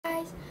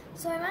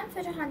So I went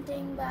fidget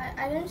hunting, but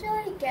I didn't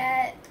really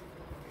get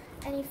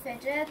any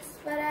fidgets,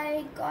 but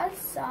I got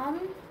some.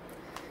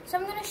 So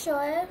I'm gonna show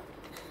it.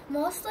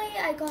 Mostly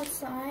I got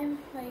slime,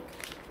 like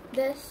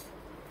this,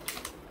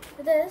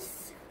 and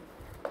this.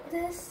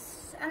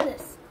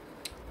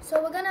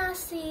 So we're gonna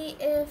see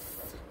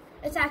if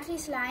it's actually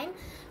slime.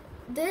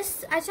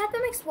 This, I tried to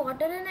mix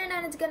water in it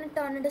and it's gonna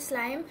turn into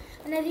slime,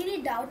 and I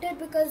really doubt it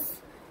because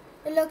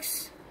it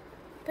looks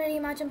pretty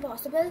much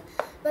impossible.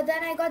 But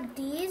then I got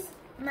these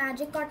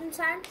magic cotton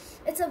sand.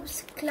 It's a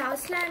cloud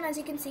slime, as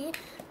you can see.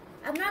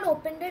 I've not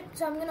opened it,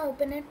 so I'm gonna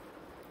open it.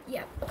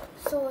 Yeah,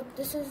 so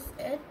this is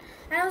it.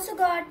 I also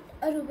got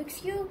a Rubik's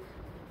Cube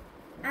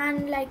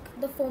and like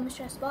the foam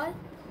stress ball.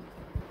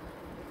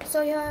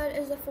 So here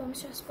is the foam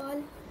stress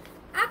ball.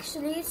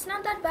 Actually, it's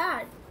not that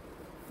bad.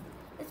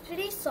 It's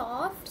pretty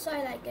soft, so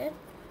I like it.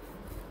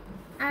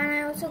 And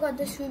I also got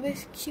this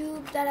Rubik's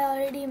Cube that I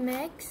already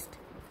mixed.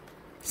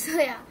 So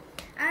yeah.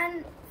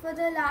 And for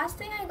the last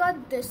thing, I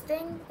got this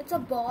thing. It's a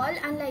ball,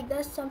 and like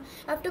there's some,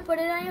 you have to put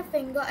it on your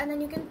finger and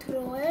then you can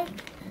throw it.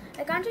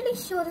 I can't really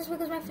show this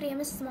because my frame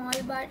is small,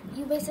 but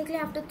you basically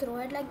have to throw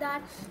it like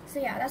that. So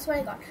yeah, that's what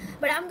I got.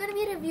 But I'm gonna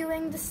be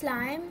reviewing the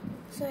slime.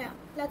 So yeah,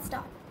 let's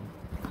start.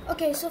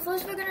 Okay, so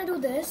first we're gonna do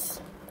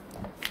this.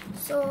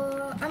 So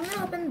I'm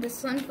gonna open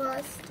this one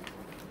first.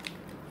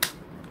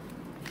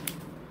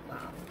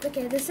 Wow.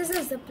 Okay, this is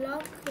a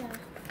Ziploc. Yeah.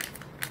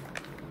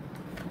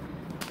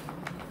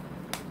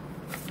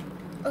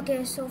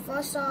 Okay, so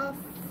first off,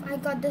 I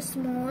got this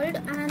mold,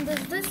 and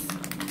there's this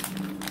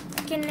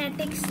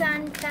kinetic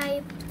sand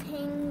type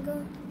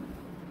thing.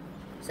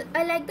 So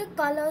I like the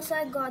color, so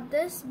I got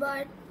this,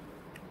 but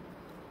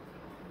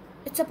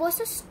it's supposed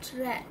to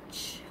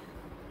stretch.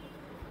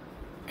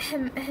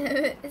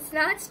 It's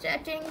not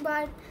stretching,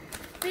 but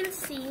we'll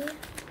see.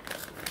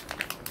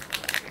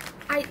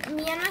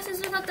 Me and my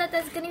sister thought that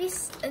there's gonna be,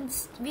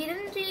 we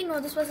didn't really know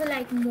this was a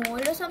like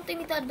mold or something.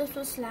 We thought this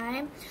was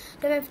slime.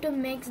 So we have to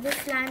mix this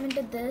slime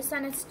into this,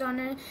 and it's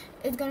gonna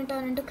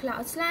turn into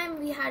cloud slime.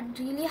 We had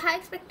really high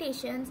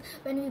expectations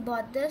when we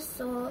bought this.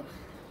 So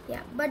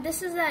yeah, but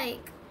this is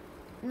like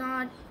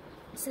not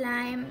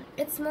slime.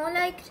 It's more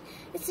like,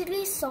 it's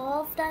really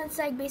soft, and it's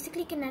like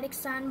basically kinetic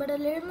sand, but a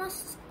little more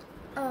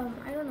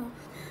I don't know.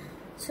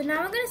 So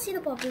now we're gonna see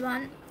the purple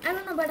one. I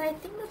don't know, but I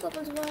think the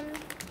purple one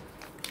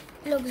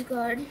looks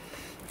good,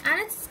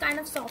 and it's kind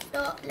of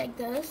softer like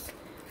this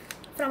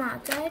from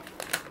outside.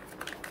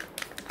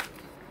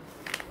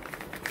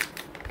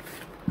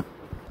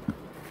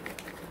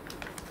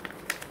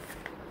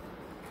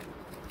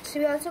 So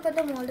we also got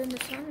the mold in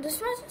this one. This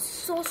one is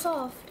so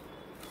soft.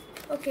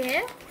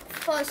 Okay,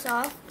 first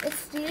off,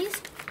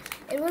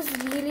 it was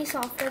really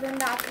softer than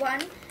that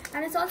one,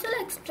 and it's also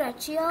like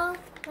stretchier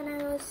when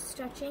I was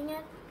stretching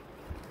it.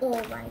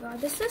 Oh my god,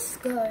 this is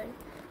good.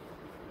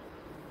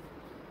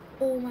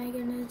 Oh my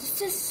goodness,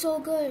 this is so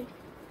good.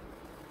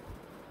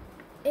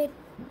 It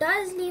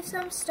does leave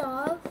some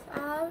stuff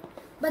out,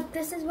 but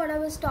this is what I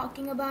was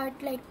talking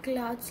about, like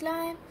cloud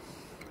slime.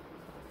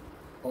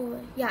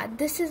 Oh yeah,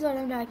 this is what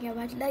I'm talking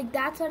about. Like,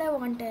 that's what I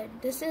wanted.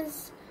 This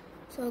is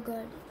so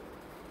good.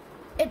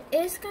 It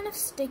is kind of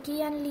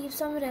sticky and leaves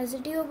some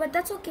residue, but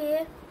that's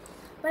okay.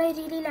 But I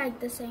really like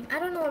this thing. I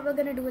don't know what we're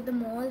gonna do with the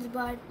molds,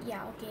 but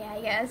yeah, okay,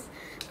 I guess.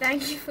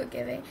 Thank you for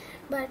giving.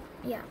 But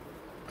yeah,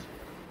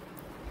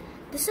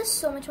 this is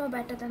so much more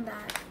better than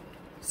that.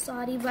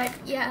 Sorry, but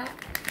yeah,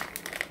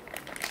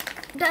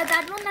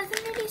 that one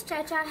doesn't really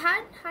stretch. I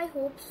had high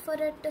hopes for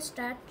it to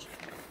stretch.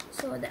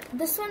 So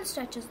this one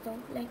stretches though,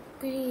 like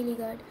really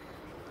good.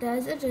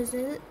 There's a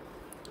drizzle.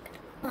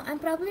 I'm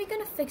probably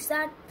gonna fix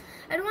that.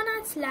 I don't want to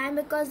add slime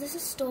because this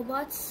is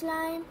store-bought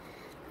slime,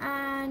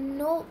 and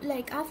no,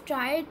 like I've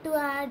tried to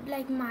add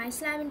like my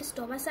slime into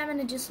store-bought slime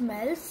and it just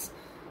melts.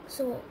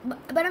 So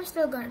but I'm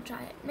still gonna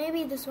try it.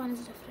 Maybe this one is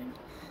different,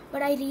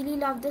 but I really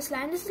love this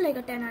slime. This is like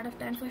a 10 out of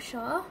 10 for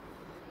sure.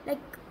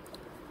 Like,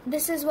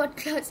 this is what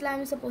cloud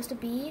slime is supposed to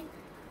be.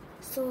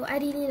 So I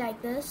really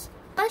like this.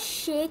 A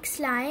shake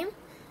slime.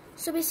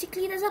 So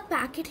basically there's a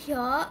packet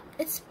here.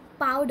 It's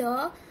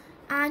powder,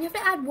 and you have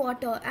to add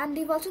water, and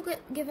they've also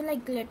given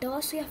like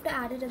glitter, so you have to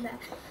add it in there.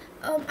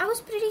 I was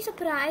pretty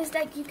surprised,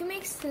 like you can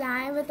make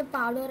slime with the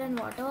powder and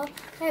water.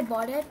 I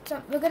bought it,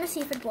 so we're gonna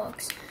see if it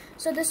works.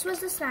 So this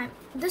was the slime.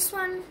 This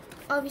one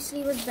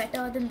obviously was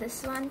better than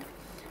this one,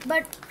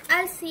 but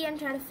I'll see and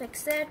try to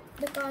fix it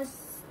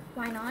because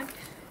why not.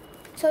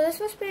 So this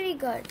was pretty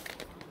good.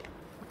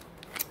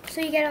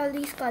 So you get all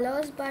these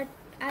colors, but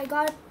I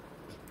got,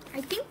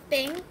 I think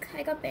pink.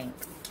 I got pink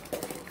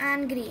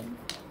and green.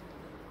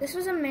 This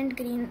was a mint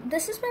green.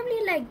 This is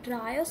probably like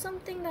dry or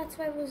something, that's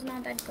why it was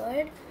not that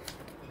good.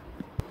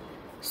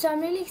 So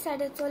I'm really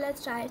excited, so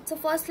let's try it. So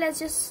first let's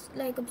just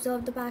like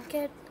observe the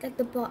packet, like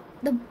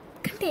the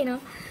container.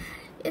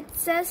 It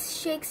says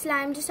shake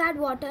slime, just add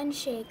water and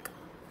shake.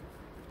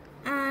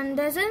 And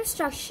there's an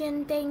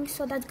instruction thing,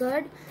 so that's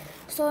good.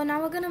 So now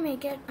we're gonna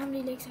make it. I'm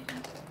really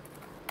excited.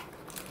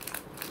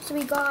 So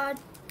we got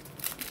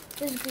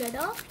this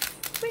glitter,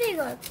 pretty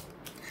good.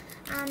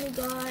 And we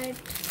got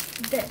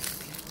this.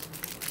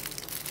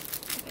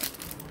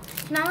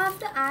 So now I have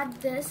to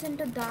add this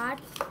into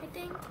that, I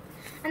think,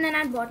 and then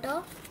add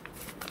water.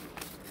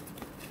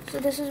 So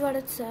this is what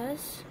it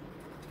says.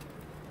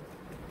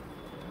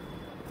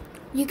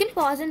 You can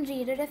pause and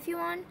read it if you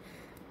want.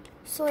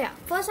 So yeah,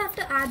 first I have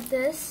to add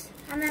this,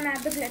 and then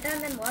add the glitter,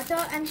 and then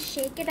water, and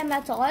shake it, and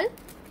that's all.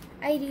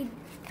 I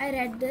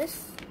read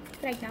this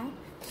right now.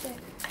 So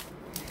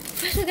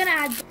first we're gonna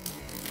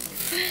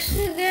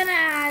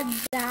add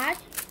that.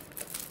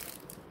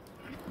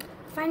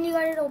 Finally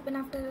got it open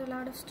after a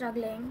lot of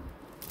struggling.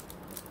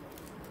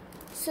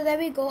 So there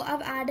we go.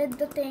 I've added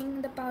the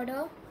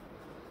powder.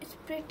 It's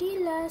pretty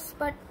less,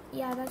 but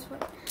yeah, that's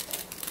what.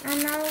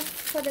 And now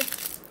for the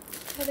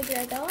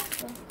glitter.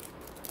 So.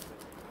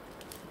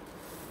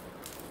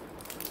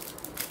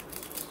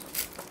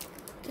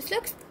 This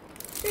looks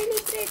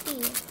really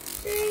pretty.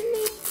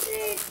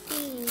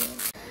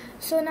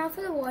 So now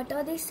for the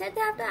water, they said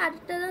they have to add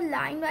it to the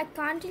line, but I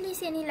can't really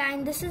see any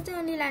line. This is the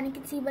only line I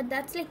can see, but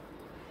that's like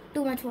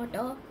too much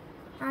water,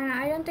 and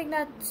I don't think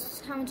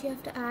that's how much you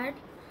have to add.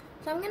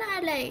 So I'm gonna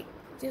add like,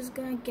 just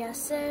gonna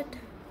guess it.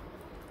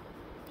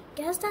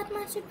 Guess that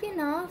much should be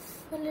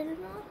enough, a little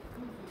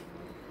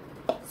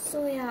more.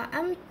 So yeah,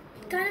 I'm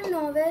kind of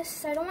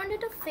nervous. I don't want it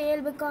to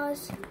fail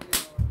because,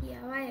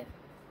 yeah, why?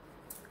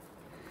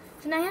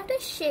 So now you have to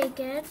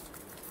shake it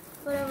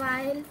for a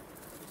while.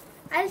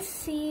 I'll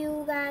see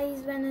you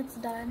guys when it's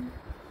done.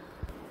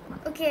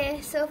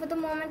 Okay, so for the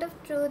moment of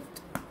truth,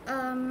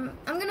 I'm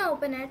gonna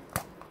open it.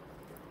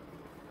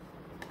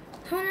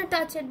 I wanna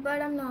touch it,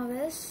 but I'm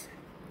nervous.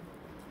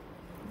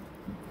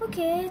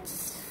 Okay,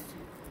 it's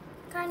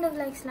kind of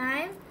like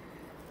slime.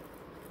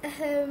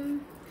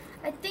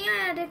 I think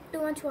I added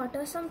too much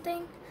water or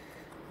something,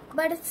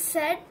 but it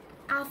said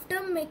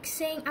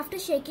after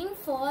shaking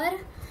for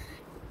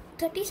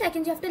 30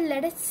 seconds you have to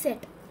let it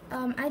sit.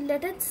 I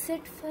let it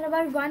sit for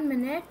about 1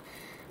 minute,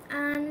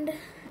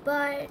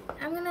 but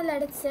I'm gonna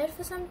let it sit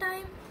for some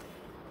time.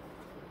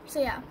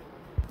 So yeah,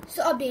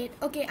 so update.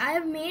 Okay, I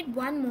have made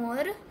one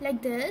more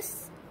like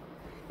this.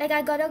 Like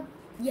I got a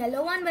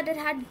yellow one, but it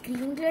had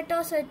green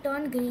glitter, so it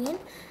turned green,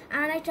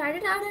 and I tried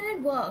it out and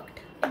it worked.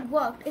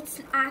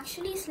 It's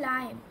actually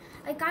slime.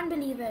 I can't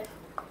believe it.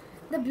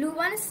 The blue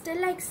one is still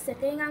like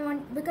sitting.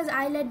 Because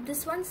I let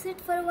this one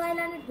sit for a while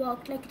and it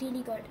worked like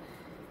really good.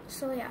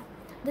 So yeah,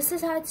 this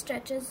is how it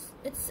stretches.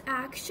 It's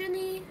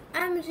actually,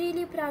 I'm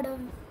really proud of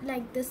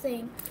like this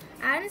thing,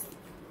 and it's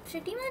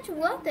pretty much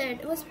worth it.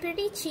 It was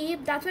pretty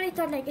cheap. That's what I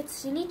thought, like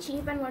it's really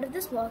cheap, and what if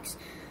this works?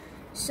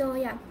 So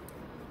yeah,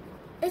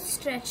 it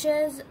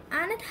stretches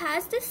and it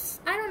has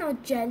this, I don't know,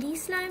 jelly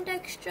slime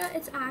texture.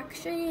 It's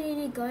actually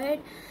really good,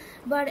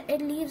 but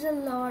it leaves a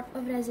lot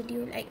of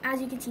residue. Like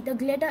as you can see, the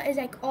glitter is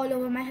like all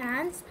over my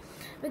hands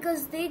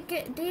because they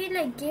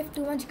like gave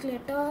too much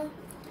glitter.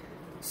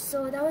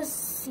 So that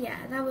was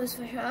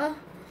for sure.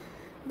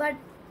 But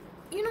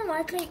you know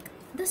what, like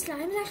the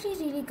slime is actually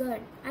really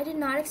good. I did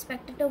not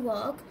expect it to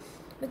work,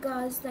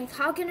 because like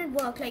how can it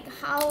work? Like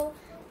how,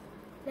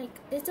 like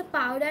it's a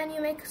powder and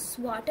you mix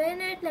water in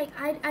it. Like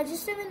I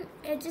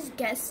just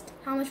guessed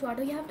how much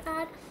water you have to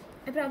add.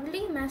 I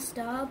probably messed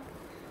up.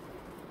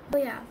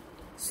 But yeah,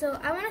 so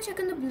I want to check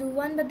on the blue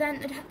one, but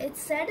then it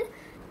said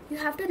you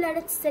have to let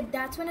it sit.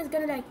 That's when it's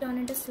gonna like turn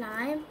into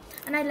slime,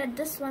 and I let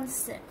this one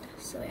sit.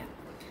 So yeah,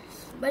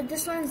 but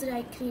this one's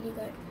like really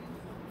good.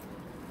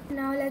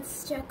 Now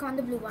let's check on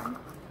the blue one.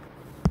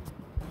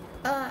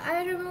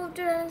 I removed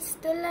it and it's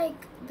still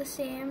like the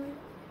same.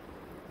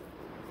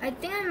 I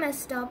think I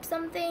messed up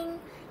something,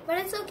 but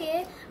it's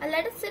okay. I'll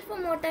let it sit for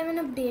more time and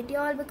update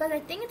y'all, because I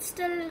think it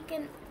still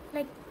can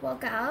like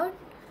work out.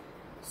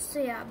 So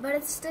yeah, but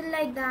it's still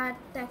like that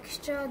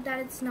texture that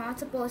it's not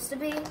supposed to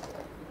be.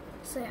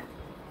 So yeah,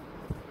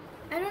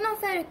 I don't know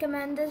if I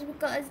recommend this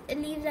because it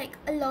leaves like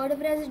a lot of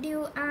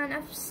residue, and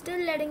I'm still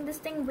letting this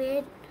thing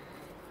wait.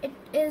 It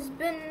has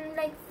been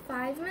like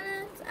 5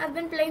 minutes. I've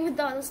been playing with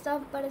the other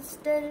stuff, but it's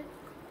still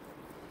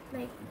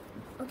like,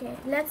 okay,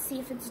 let's see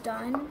if it's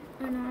done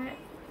or not.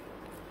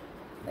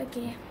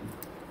 Okay,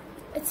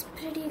 it's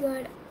pretty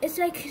good. It's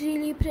like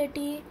really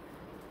pretty.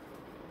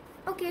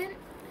 Okay,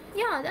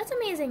 yeah, that's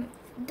amazing.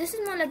 This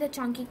is more like the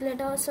chunky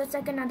glitter, so it's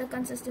like another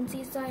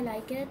consistency, so I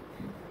like it.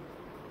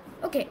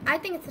 Okay, I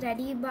think it's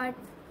ready, but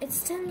it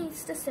still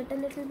needs to sit a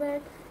little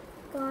bit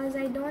because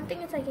I don't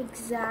think it's like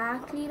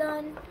exactly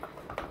done.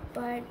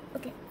 But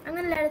okay, I'm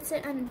gonna let it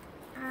sit, and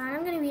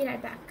I'm gonna be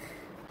right back.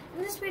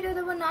 In this video,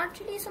 there were not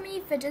really so many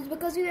fidgets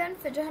because we went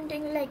fidget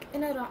hunting like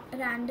in a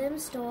random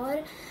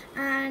store,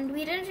 and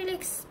we didn't really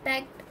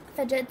expect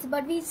fidgets,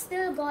 but we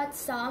still got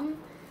some.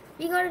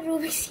 We got a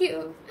Rubik's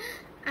Cube,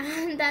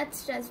 and that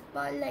stress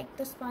ball, like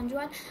the sponge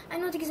one. I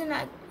know these are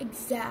not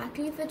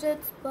exactly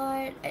fidgets,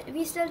 but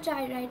we still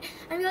tried, right?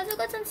 And we also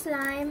got some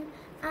slime,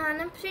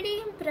 and I'm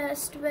pretty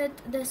impressed with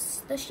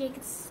this, the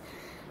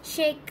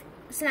shake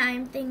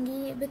slime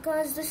thingy,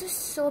 because this is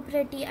so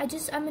pretty.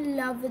 I'm in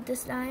love with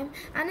this slime,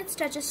 and it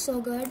stretches so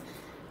good.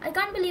 I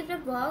can't believe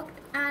it worked.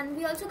 And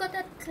we also got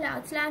that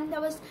cloud slime.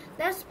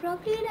 That's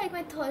probably like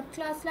my third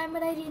cloud slime,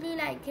 but I really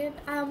like it.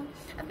 I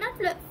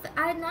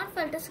had not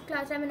felt this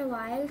cloud slime in a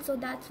while, so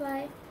that's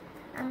why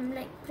I'm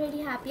like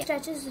pretty happy. It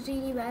stretches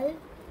really well.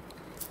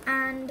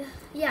 And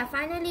yeah,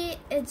 finally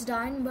it's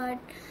done, but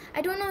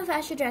I don't know if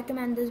I should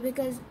recommend this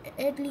because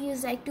it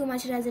leaves like too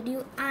much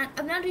residue, and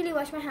I've not really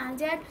washed my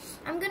hands yet.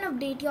 I'm gonna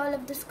update y'all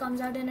if this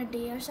comes out in a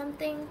day or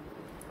something,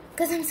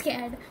 because I'm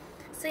scared.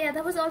 So yeah,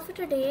 that was all for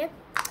today.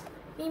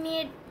 We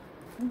made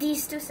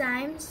these two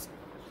slimes.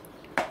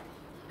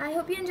 I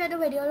hope you enjoyed the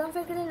video. Don't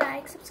forget to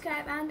like,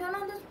 subscribe, and turn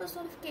on those post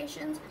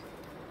notifications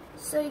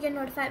so you get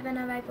notified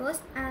whenever I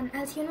post. And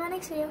I'll see you in my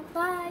next video.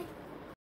 Bye.